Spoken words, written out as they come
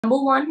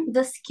Number one,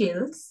 the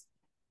skills.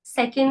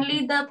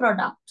 Secondly, the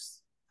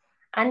products.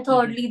 And Mhm.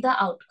 thirdly, the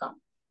outcome.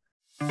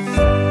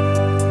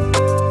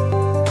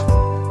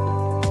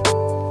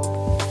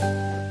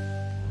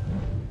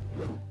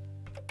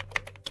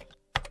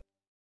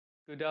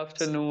 Good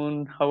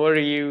afternoon. How are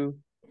you?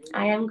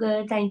 I am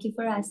good. Thank you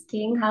for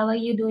asking. How are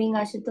you doing,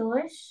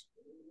 Ashutosh?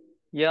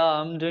 Yeah,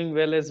 I'm doing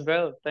well as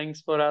well.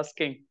 Thanks for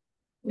asking.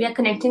 We are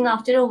connecting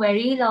after a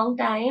very long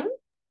time.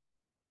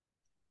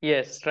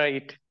 Yes,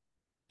 right.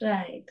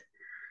 Right.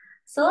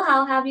 So,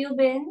 how have you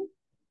been?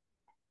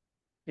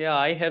 Yeah,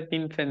 I have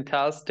been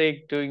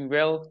fantastic, doing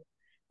well,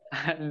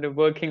 and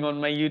working on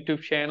my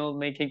YouTube channel,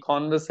 making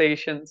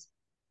conversations.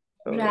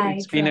 So Right,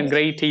 it's been a right.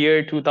 great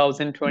year,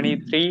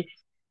 2023.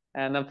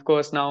 And of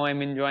course, now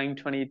I'm enjoying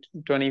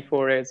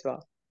 2024 as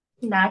well.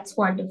 That's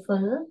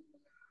wonderful.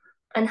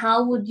 And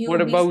how would you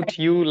What be about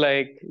you?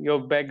 Like, your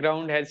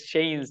background has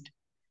changed.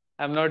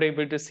 I'm not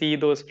able to see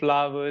those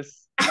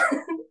flowers.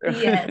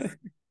 Yes,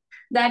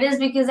 that is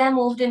because I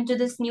moved into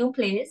this new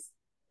place.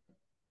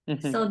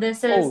 So Mhm.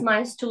 this is Oh,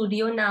 my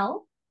studio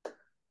now.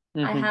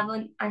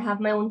 mhm. I have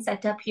my own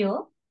setup here.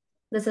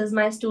 This is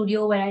my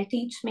studio where I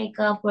teach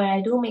makeup, where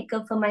I do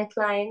makeup for my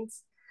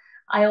clients.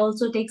 I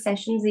also take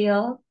sessions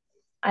here.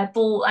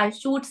 I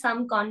shoot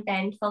some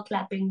content for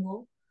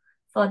Clapingo,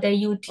 for their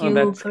Oh, YouTube,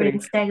 that's for great.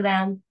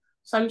 Instagram.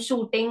 So I'm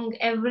shooting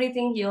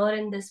everything here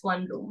in this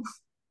one room.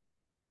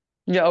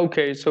 Yeah,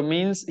 okay. So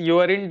means you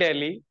are in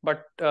Delhi,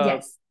 but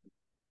Yes,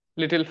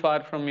 little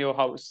far from your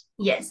house.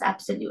 yes,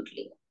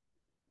 absolutely.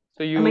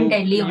 So I'm in you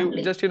Delhi you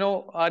only. just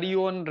are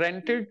you on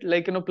rented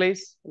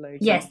place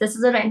Yes, this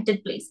is a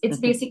rented place. It's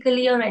Mhm,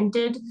 basically a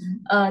rented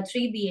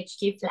 3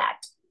 BHK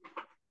flat.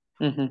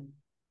 mhm.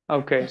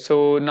 Okay,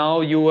 so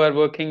now you are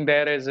working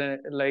there as a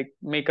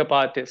makeup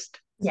artist.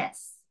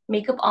 Yes,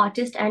 makeup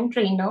artist and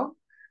trainer.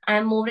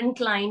 I'm more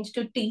inclined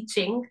to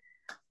teaching,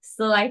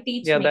 so I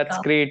teach Yeah, that's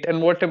makeup. great.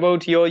 And what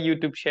about your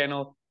YouTube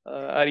channel?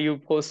 Are you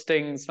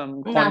posting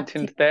some Nothing,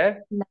 content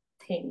there?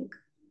 nothing.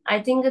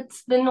 I think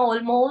it's been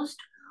almost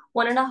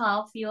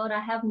 1.5 year. I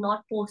have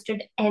not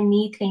posted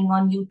anything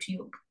on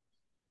YouTube.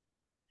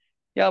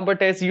 Yeah,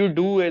 but as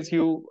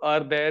you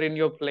are there in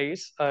your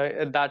place,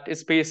 that is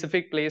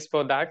specific place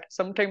for that.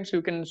 Sometimes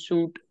you can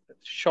shoot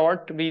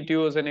short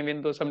videos and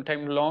even though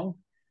sometimes long.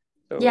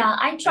 So, Yeah,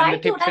 I and the try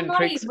to, but tips I'm and not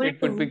tricks, able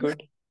it would be to.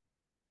 good.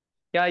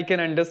 Yeah, I can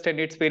understand.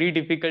 It's very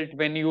difficult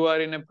when you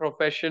are in a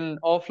profession,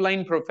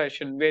 offline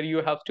profession, where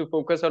you have to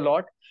focus a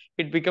lot.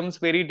 It becomes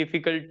very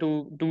difficult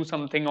to do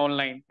something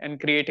online and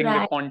creating the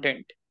Right,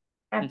 content.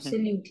 Hmm.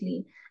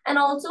 absolutely. And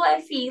also,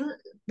 I feel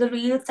the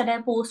reels that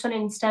I post on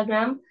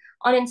Instagram,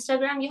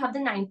 you have the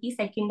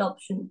 90-second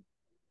option.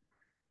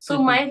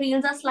 So my Hmm.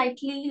 reels are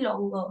slightly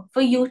longer.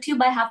 For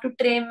YouTube, I have to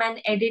trim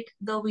and edit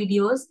the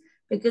videos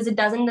because it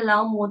doesn't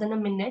allow more than a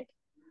minute.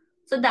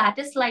 So that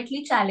is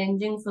slightly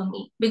challenging for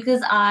me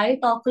because I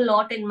talk a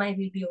lot in my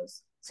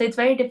videos. So it's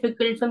very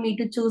difficult for me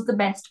to choose the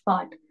best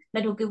part.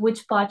 That okay,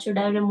 which part should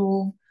I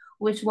remove?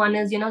 Which one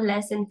is,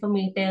 less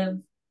informative?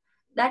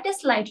 That is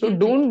So slightly tricky.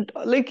 don't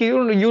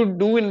you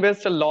do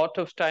invest a lot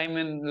of time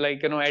in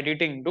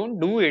editing. Don't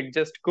do it.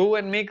 Just go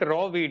and make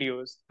raw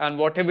videos and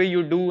whatever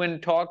you do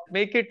and talk,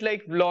 make it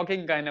like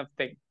vlogging kind of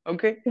thing.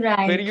 Okay, where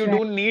Right, you right.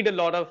 don't need a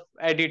lot of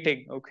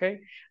editing. Okay,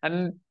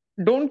 and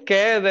don't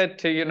care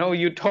that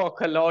you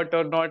talk a lot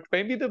or not.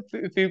 Maybe the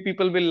few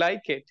people will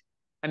like it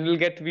and will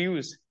get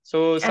views.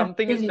 So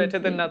something is better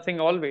than Absolutely. nothing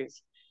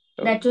always.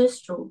 So That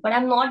is true. But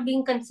I'm not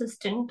being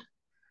consistent.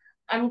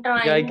 I'm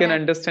yeah, I trying can and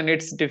understand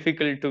it's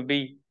difficult to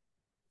be.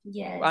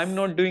 I'm yes,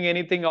 not doing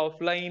anything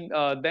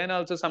offline, then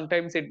also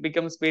sometimes it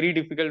becomes very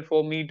difficult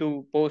for me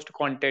to post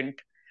content.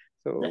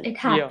 So it yeah,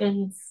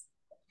 happens.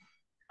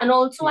 And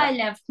also, yeah. I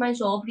left my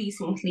job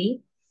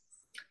recently.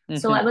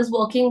 So I Hmm. was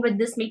working with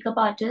this makeup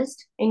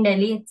artist in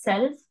Delhi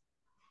itself.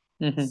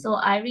 Hmm. So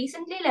I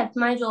recently left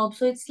my job.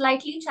 So it's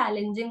slightly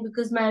challenging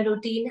because my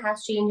routine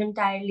has changed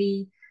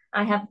entirely.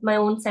 I have my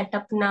own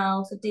setup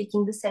now. So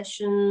taking the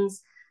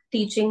sessions,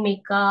 teaching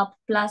makeup,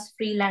 plus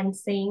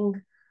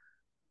freelancing,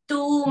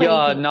 too many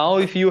Yeah, things. now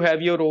if you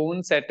have your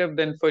own setup,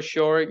 then for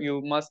sure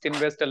you must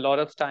invest a lot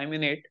of time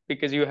in it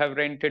because you have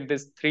rented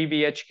this 3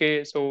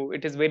 BHK. So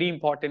it is very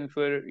important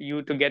for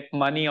you to get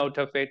money out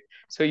of it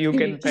so you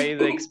can pay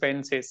the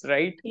expenses,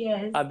 right?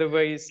 Yes,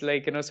 Otherwise,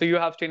 so you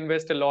have to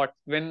invest a lot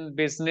when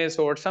business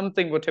or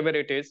something, whatever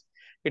it is,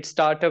 it's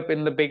startup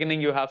in the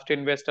beginning, you have to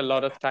invest a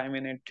lot of time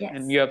in it and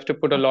yes, you have to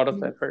put a lot of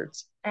absolutely.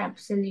 efforts.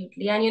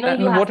 Absolutely. And you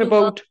And have what to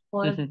work about?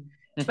 for Mhm,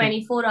 mhm.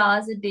 24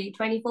 hours a day,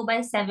 24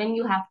 by 7,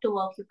 you have to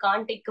work. You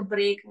can't take a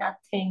break,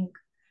 nothing.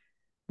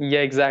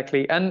 Yeah,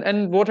 exactly.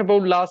 And what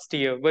about last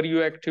year? Were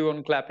you active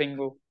on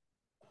Clapingo,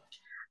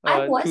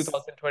 I was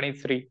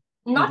 2023?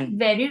 not Hmm.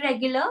 very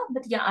regular,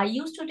 but yeah, I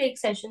used to take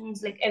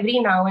sessions like every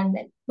now and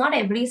then, not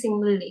every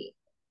single day.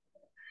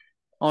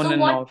 On So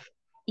and what, off.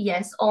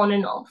 yes, on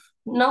and off.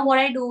 Now what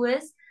I do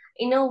is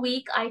in a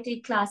week, I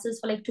take classes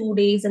for like 2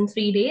 days and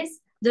 3 days.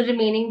 The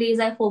remaining days,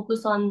 I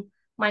focus on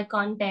my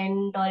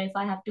content or if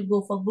I have to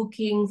go for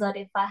bookings or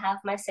if I have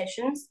my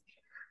sessions.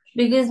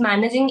 because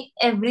managing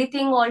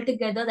everything all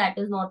together, that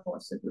is not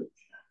possible.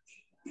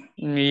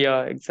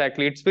 Yeah,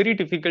 exactly. It's very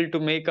difficult to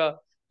make a,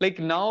 like,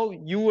 now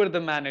you are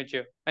the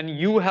manager and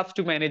you have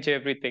to manage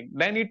everything.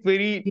 Then it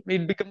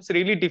becomes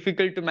really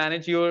difficult to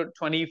manage your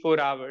 24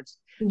 hours.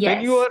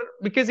 When you Yes, are,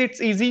 because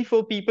it's easy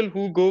for people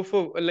who go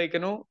for, like,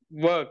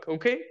 work,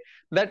 okay?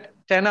 That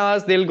 10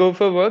 hours they'll go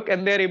for work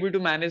and they're able to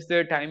manage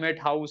their time at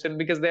house, and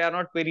because they are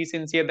not very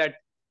sincere that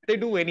they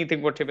do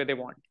anything whatever they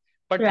want.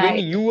 But when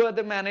right, you are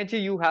the manager,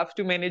 you have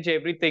to manage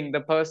everything,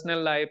 the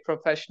personal life,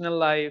 professional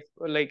life,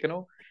 like,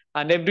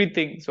 and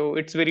everything. So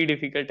it's very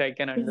difficult. I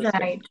can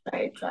understand.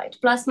 right.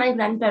 Plus, my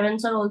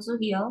grandparents are also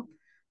here.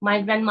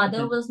 My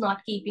grandmother Hmm. was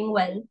not keeping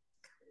well.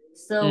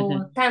 So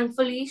Hmm.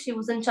 thankfully, she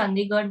was in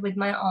Chandigarh with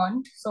my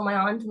aunt. So my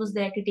aunt was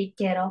there to take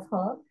care of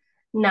her.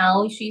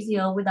 Now she's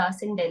here with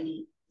us in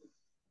Delhi.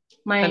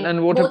 My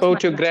And what both my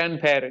about your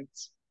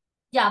grandparents?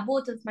 yeah,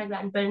 both of my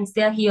grandparents,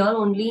 they are here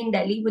only in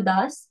Delhi with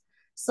us.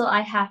 So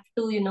I have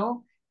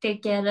to,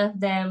 take care of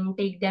them,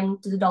 take them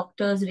to the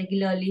doctors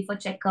regularly for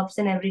checkups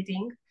and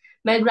everything.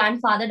 My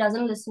grandfather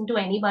doesn't listen to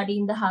anybody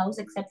in the house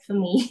except for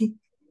me.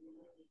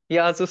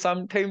 Yeah, so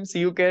sometimes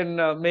you can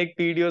make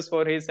videos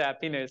for his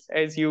happiness,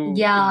 as you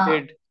Yeah,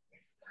 did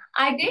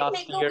I did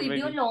make last a year,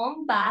 video maybe.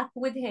 long back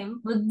with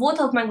him, with both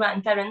of my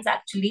grandparents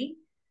actually.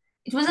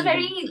 It was a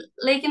very,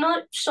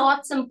 Hmm.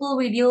 short, simple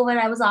video where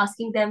I was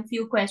asking them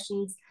few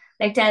questions,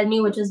 like tell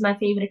me which is my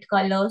favorite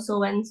color,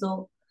 so and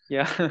so.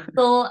 Yeah.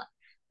 So,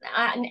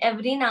 and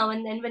every now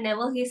and then,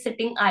 whenever he's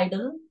sitting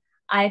idle,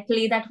 I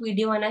play that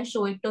video and I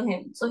show it to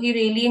him. So he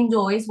really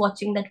enjoys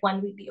watching that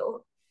one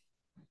video.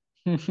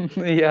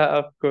 Yeah,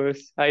 of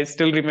course. I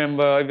still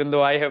remember, even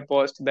though I have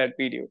watched that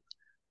video.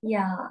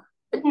 Yeah.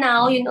 But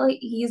now,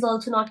 he's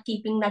also not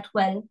keeping that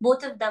well.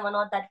 Both of them are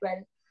not that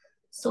well.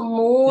 So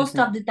most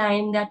Hmm. of the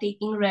time they're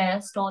taking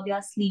rest or they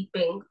are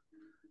sleeping.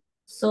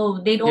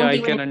 So they Yeah, don't I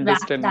even can interact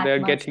understand. that They're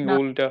much getting now.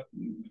 older.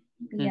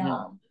 Hmm.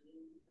 Yeah.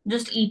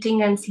 Just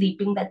eating and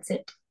sleeping, that's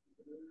it.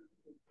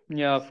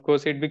 Yeah, of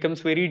course. It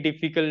becomes very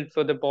difficult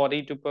for the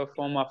body to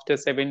perform after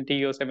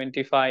 70 or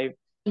 75.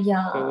 So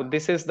Yeah.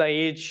 this is the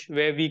age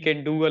where we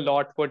can do a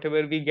lot.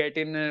 Whatever we get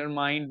in our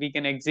mind, we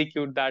can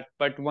execute that.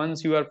 But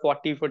once you are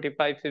 40,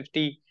 45,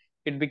 50,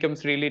 it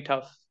becomes really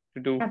tough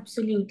to do.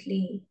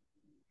 Absolutely.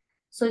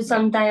 So Yeah.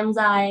 sometimes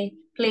I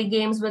play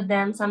games with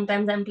them,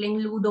 sometimes I'm playing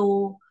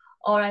Ludo,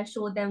 or I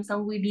show them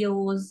some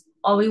videos,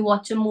 or we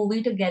watch a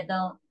movie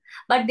together.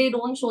 But they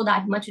don't show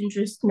that much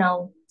interest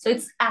now. So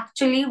it's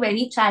actually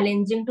very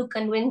challenging to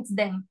convince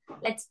them,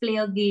 let's play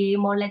a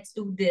game or let's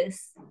do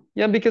this.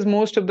 Yeah, because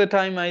most of the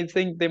time I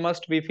think they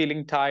must be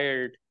feeling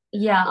tired.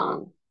 Yeah.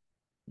 So,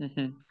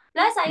 mhm.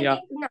 Plus, I Yeah,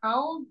 think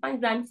now my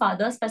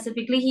grandfather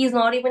specifically, he's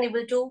not even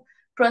able to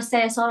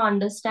process or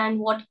understand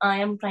what I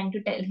am trying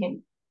to tell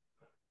him.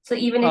 So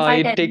even if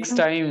I tell it takes him,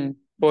 time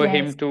for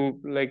him yes, to,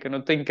 like,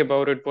 think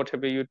about it,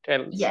 whatever you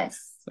tells.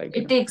 yes. Like,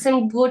 It takes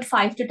him good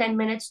 5 to 10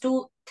 minutes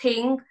to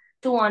think,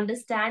 to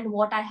understand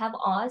what I have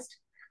asked,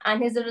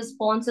 and his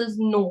response is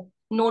no,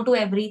 no to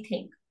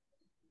everything.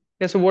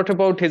 yeah, so what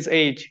about his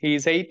age?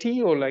 He's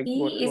 80, or like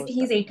what was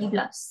He's that? 80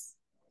 plus.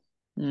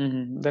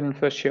 Then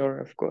for sure,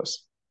 of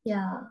course.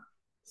 Yeah.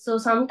 So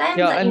sometimes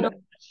Yeah,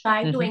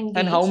 try to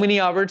and how engage. many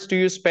hours do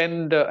you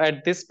spend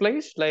at this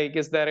place? Like,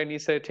 is there any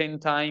certain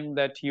time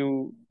that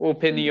you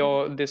open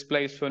your this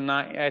place for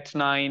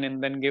 9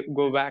 and then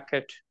go back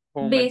at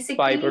home at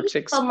 5 or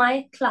 6? Basically, for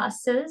my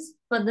classes,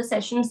 for the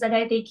sessions that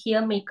I take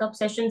here, makeup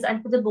sessions,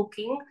 and for the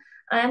booking,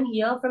 I am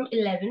here from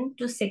 11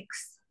 to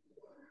 6.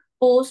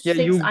 Post Yeah,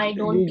 6, you I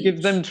don't you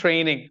give them teach.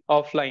 training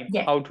offline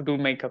Yes, how to do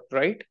makeup,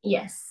 right?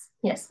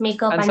 yes,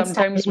 makeup And and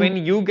sometimes styling.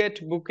 when you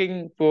get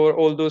booking for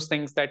all those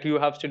things that you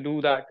have to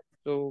do that,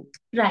 so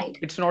Right.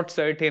 it's not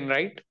certain,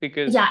 right?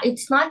 Because Yeah,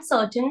 it's not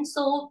certain.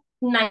 So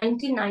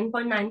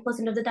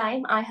 99.9% of the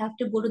time, I have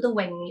to go to the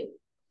venue,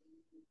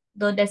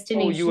 the oh, you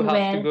destination have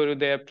to where, go to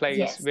their place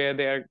yes, where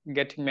they are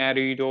getting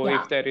married, or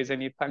yeah, if there is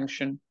any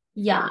function.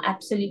 yeah,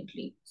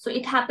 absolutely. So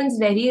it happens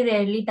very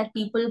rarely that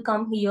people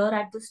come here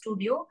at the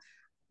studio.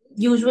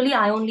 Usually,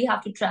 I only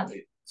have to travel.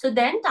 So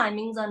then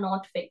timings are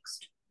not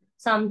fixed.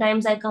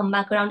 Sometimes I come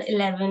back around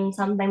 11,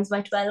 sometimes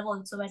by 12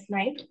 also at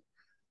night.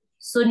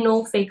 So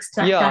no fixed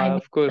Yeah, timing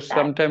of for course. that.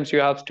 Sometimes you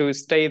have to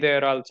stay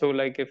there also,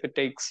 like if it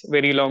takes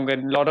very long,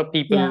 and a lot of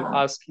people Yeah.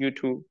 ask you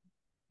to,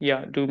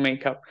 yeah, do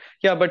makeup.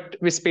 Yeah, but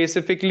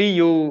specifically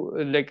you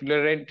like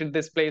rented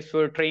this place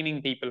for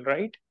training people,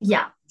 right?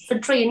 Yeah. For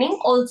training,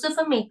 also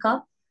for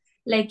makeup,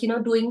 like,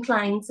 doing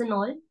clients and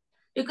all.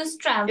 Because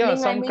Yeah, traveling, I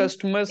some mean,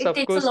 customers, it of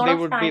takes a course, lot they of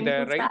would be time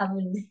there, to right?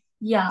 travel.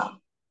 Yeah.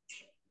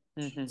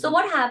 So Mm-hmm.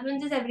 what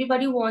happens is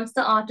everybody wants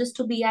the artist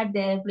to be at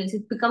their place.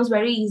 It becomes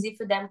very easy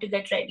for them to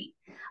get ready.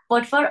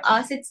 But for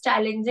us, it's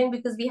challenging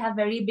because we have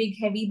very big,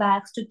 heavy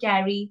bags to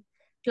carry,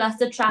 plus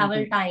the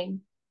travel Mm-hmm.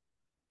 time,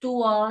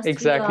 2 hours, three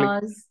Exactly.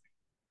 hours.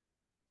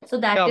 So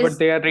that Yeah, but is,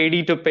 they are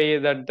ready to pay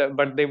that,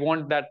 but they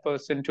want that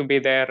person to be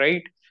there,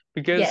 right?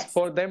 Because yes,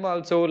 for them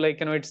also,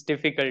 like, it's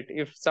difficult.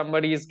 If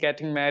somebody is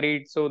getting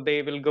married, so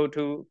they will go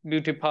to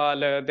beauty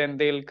parlor, then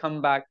they'll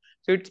come back.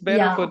 So it's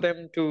better for Yeah.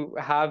 them to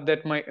have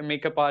that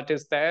makeup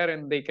artist there,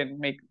 and they can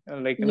make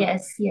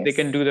Yes, they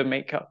can yes. do the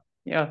makeup.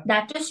 Yeah.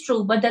 That is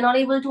true, but they're not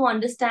able to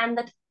understand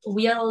that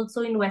we are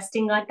also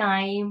investing our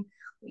time.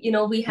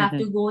 We have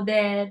to Hmm. go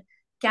there,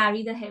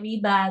 carry the heavy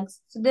bags.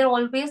 So they're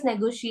always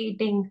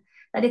negotiating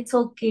that it's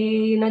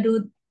okay,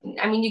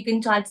 you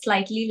can charge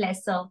slightly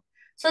lesser.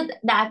 So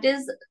that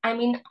is,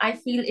 I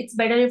feel it's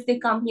better if they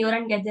come here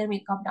and get their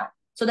makeup done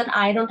so that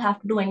I don't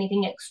have to do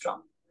anything extra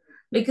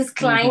because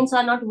Hmm. clients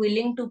are not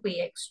willing to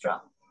pay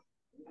extra.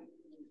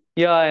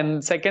 Yeah,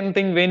 and second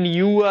thing, when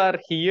you are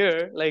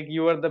here, like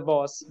you are the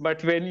boss,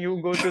 but when you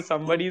go to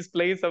somebody's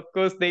place, of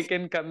course, they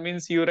can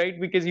convince you, right?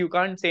 Because you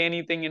can't say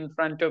anything in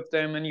front of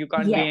them and you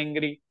can't be Yeah.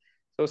 angry.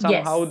 So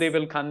somehow they Yes.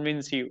 will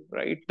convince you,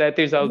 right? That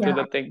is also Yeah.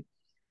 the thing.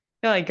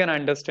 Yeah, I can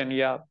understand.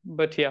 Yeah.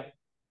 But yeah,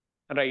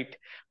 right.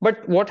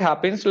 But what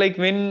happens, like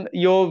when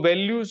your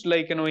values,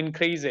 value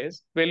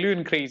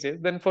increases,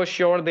 then for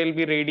sure they'll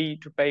be ready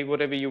to pay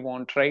whatever you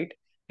want, right?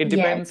 It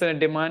depends Yes. on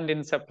demand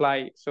and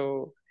supply.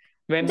 So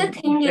The when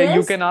thing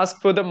you is, can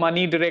ask for the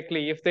money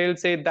directly, if they'll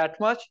say that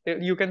much,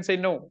 you can say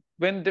no.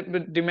 When the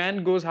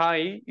demand goes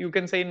high, you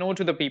can say no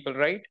to the people,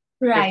 right?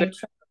 If they're right, right,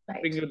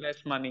 offering right. you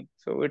less money.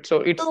 So it's the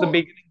So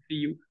beginning for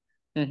you.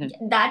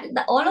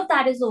 Hmm. all of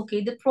that is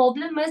okay. The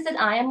problem is that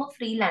I am a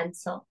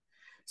freelancer.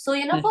 So,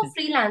 for Hmm.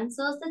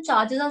 freelancers, the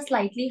charges are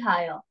slightly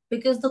higher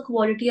because the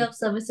quality of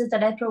services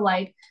that I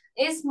provide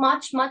is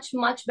much, much,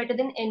 much better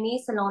than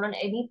any salon or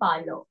any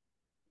parlor,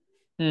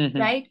 Hmm.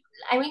 right?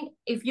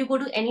 If you go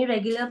to any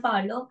regular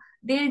parlor,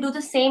 they'll do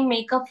the same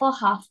makeup for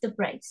half the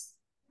price.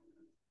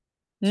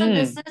 So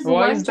this is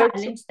Why one is that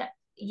so? challenge that,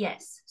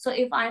 yes. So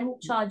if I'm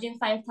charging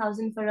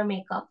 5,000 for a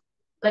makeup,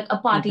 like a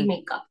party Hmm.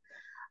 makeup,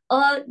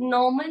 a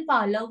normal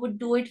parlor would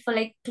do it for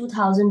like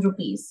 2,000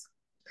 rupees.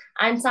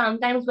 And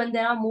sometimes when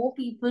there are more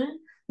people,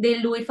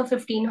 they'll do it for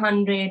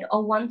 1,500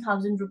 or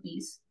 1,000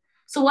 rupees.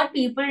 So what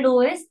people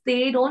do is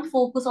they don't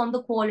focus on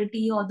the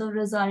quality or the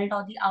result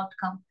or the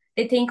outcome.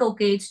 They think,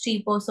 okay, it's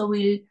cheaper, so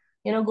we'll,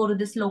 go to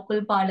this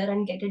local parlor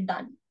and get it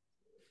done.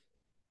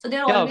 So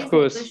they're Yeah, of always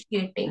course.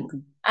 negotiating.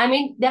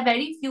 There are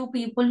very few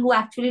people who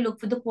actually look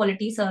for the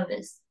quality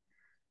service.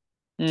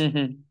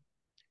 Hmm.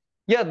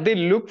 Yeah, they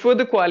look for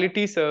the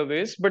quality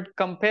service, but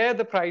compare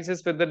the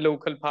prices with the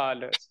local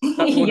parlors.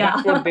 That's what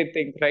Yeah. they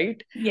think,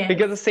 right? Yes.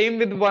 Because the same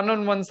with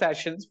one-on-one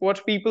sessions,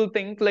 what people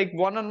think like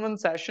one-on-one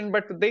session,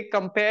 but they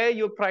compare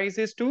your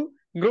prices to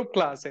group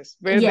classes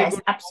where they go Yes,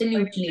 to offline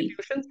absolutely.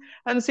 institutions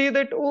and say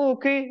that, oh,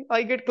 okay,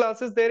 I get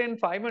classes there in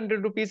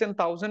 500 rupees and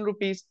 1,000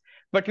 rupees,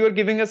 but you're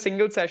giving a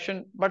single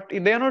session, but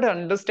they are not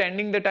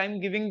understanding that I'm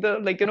giving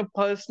the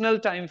personal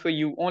time for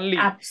you only.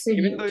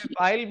 Even though if Absolutely.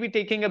 I'll be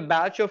taking a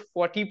batch of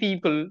 40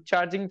 people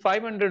charging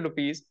 500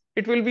 rupees,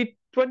 it will be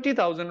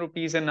 20,000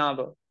 rupees an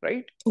hour,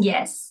 right?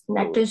 Yes,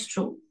 that So, is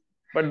true.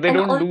 but they And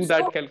don't do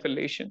that also,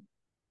 calculation.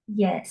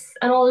 yes.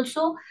 And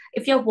also,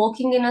 if you're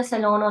working in a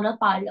salon or a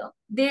parlor,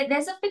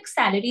 there's a fixed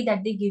salary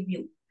that they give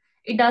you.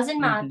 It doesn't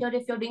Hmm. matter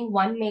if you're doing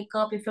one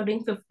makeup, if you're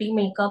doing 50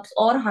 makeups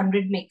or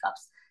 100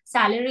 makeups.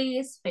 Salary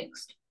is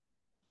fixed.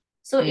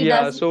 So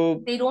Yeah,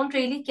 so they don't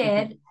really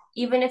care mhm,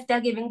 even if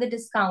they're giving the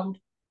discount.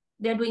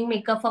 They're doing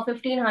makeup for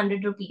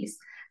 1,500 rupees.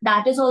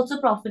 That is also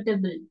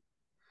profitable.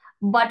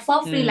 But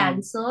for mm,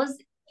 freelancers,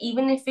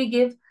 even if we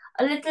give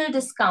a little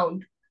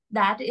discount,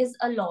 that is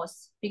a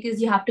loss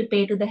because you have to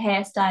pay to the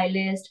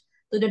hairstylist,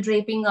 to the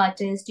draping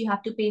artist, you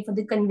have to pay for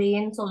the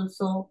conveyance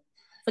also,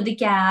 for the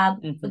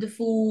cab, for mhm. the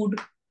food.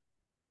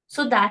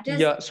 So that is,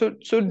 Yeah, so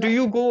do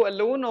you go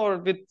alone or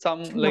with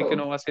some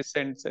no,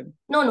 assistants and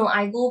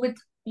no.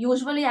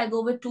 Usually I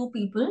go with two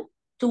people,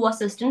 two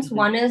assistants. mhm,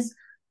 One is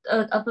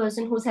a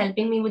person who's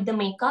helping me with the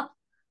makeup,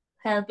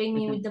 helping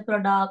me with mhm, the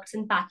products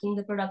and packing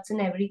the products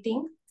and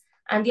everything.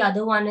 And the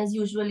other one is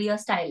usually a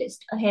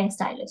stylist, a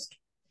hairstylist.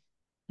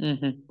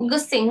 mhm.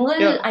 Because single,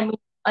 Yeah,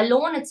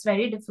 alone, it's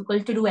very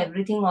difficult to do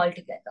everything all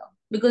together.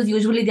 Because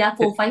usually there are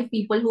four, five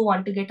people who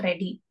want to get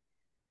ready.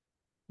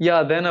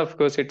 yeah, then of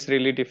course it's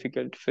really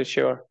difficult for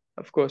sure.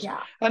 Of course. Yeah,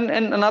 And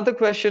another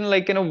question,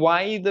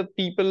 why the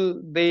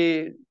people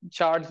they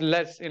charge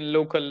less in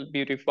local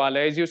beauty parlor?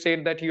 As you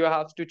said that you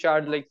have to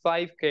charge like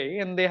 5K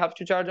and they have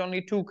to charge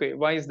only 2K.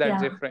 Why is that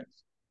yeah.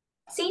 difference?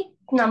 See,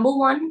 number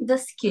one, the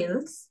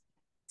skills.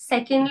 Hmm.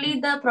 Secondly,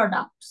 the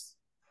products.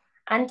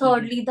 And Hmm.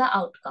 thirdly, the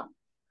outcome.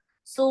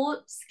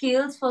 So,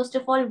 skills, first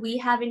of all, we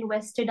have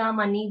invested our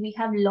money, we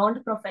have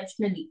learned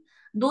professionally.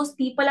 Those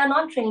people are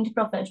not trained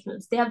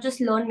professionals. They have just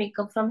learned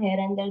makeup from here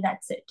and there,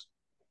 that's it.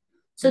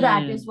 So,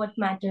 that is Mm. what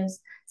matters.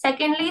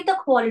 Secondly, the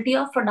quality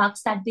of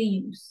products that they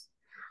use.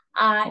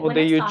 Oh, When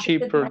they I use started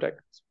cheap with my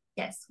products.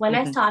 Yes, when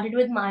I Hmm. started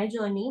with my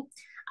journey,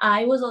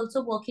 I was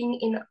also working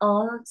in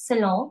a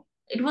salon.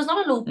 It was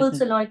not a local Hmm.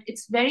 salon,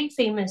 it's very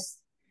famous.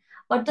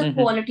 But the Hmm.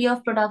 quality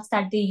of products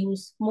that they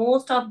use,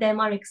 most of them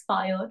are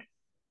expired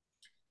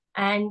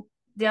and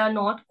they are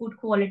not good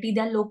quality.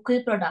 They're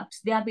local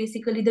products. They are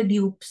basically the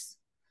dupes.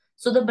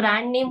 So the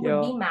brand name would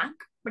Yeah. be MAC,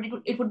 but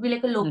it would be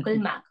like a local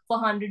Hmm. MAC for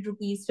 100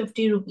 rupees,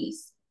 50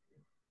 rupees.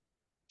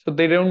 So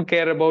they don't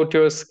care about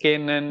your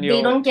skin and They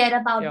your, don't care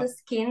about yeah. the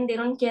skin, they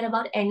don't care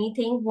about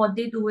anything. What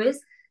they do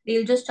is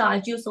they'll just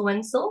charge you so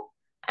and so,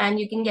 and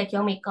you can get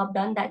your makeup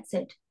done. That's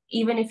it.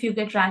 Even if you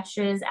get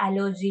rashes,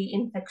 allergy,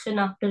 infection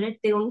after it,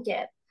 they don't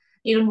care.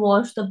 They don't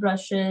wash the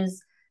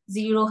brushes,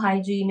 zero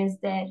hygiene is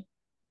there.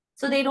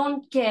 So they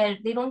don't care.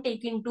 They don't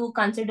take into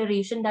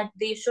consideration that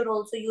they should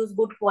also use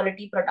good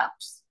quality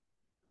products.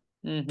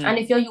 And Mm-hmm.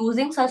 if you're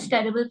using such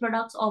terrible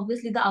products,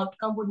 obviously the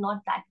outcome would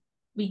not that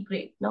be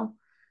great, no?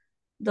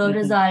 The Mm-hmm.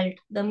 result,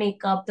 the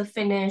makeup, the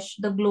finish,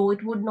 the glow,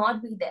 it would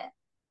not be there.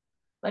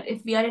 But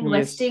if we are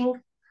Yes.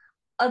 investing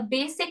a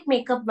basic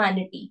makeup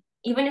vanity,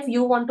 even if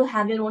you want to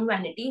have your own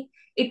vanity,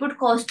 it would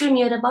cost you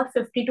near about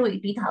 50 to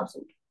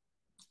 80,000.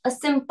 A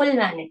simple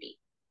vanity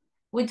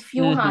with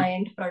few Mm-hmm.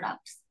 high-end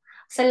products.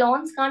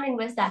 Salons can't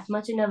invest that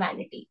much in a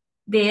vanity.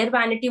 Their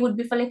vanity would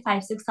be for like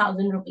 5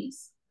 6,000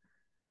 rupees.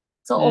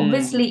 So Mm.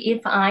 obviously,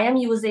 if I am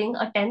using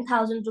a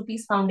 10,000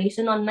 rupees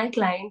foundation on my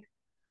client,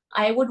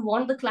 I would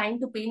want the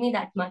client to pay me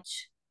that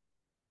much.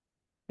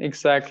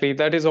 Exactly.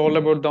 That is all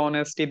about the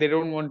honesty. They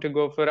don't want to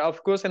go for,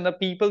 of course, and the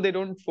people they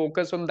don't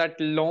focus on that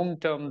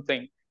long-term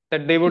thing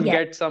that they would Yeah,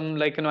 get some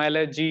like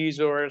allergies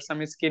or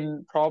some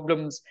skin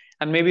problems,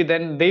 and maybe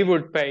then they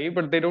would pay,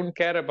 but they don't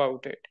care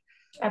about it.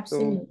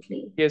 So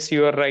absolutely. yes,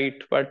 you are right,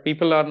 but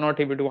people are not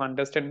able to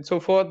understand. So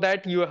for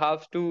that, you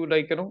have to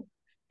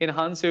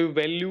enhance your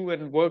value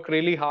and work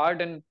really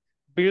hard and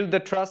build the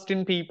trust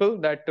in people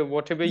that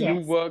whatever you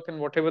Yes, work and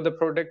whatever the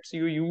products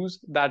you use,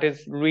 that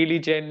is really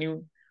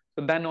genuine.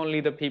 So then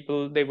only the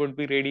people they would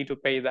be ready to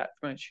pay that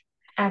much.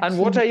 And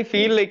what I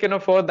feel absolutely.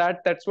 for that,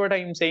 that's what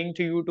I'm saying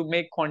to you, to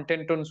make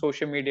content on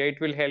social media. It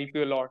will help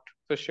you a lot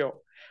for sure.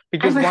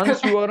 Because I've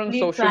once you are on actually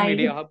social tried.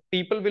 media,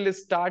 people will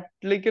start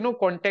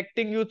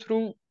contacting you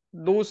through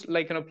those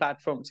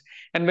platforms.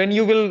 And when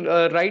you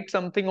will write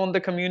something on the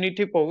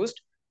community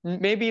post,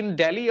 maybe in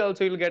Delhi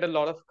also you'll get a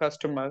lot of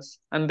customers,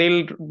 and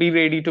they'll be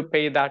ready to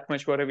pay that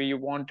much whatever you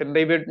want, and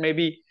they would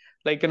maybe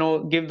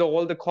give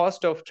all the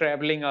cost of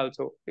traveling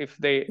also if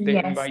they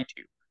Yes, invite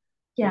you.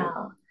 yeah.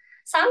 So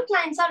Some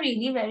clients are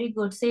really very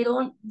good.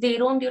 They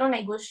don't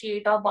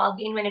negotiate or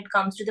bargain when it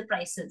comes to the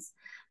prices.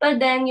 But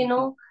then,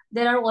 mhm.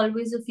 there are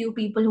always a few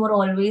people who are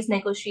always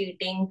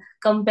negotiating,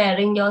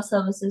 comparing your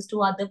services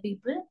to other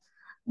people.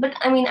 But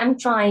I mean, I'm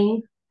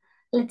trying.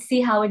 Let's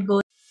see how it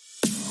goes.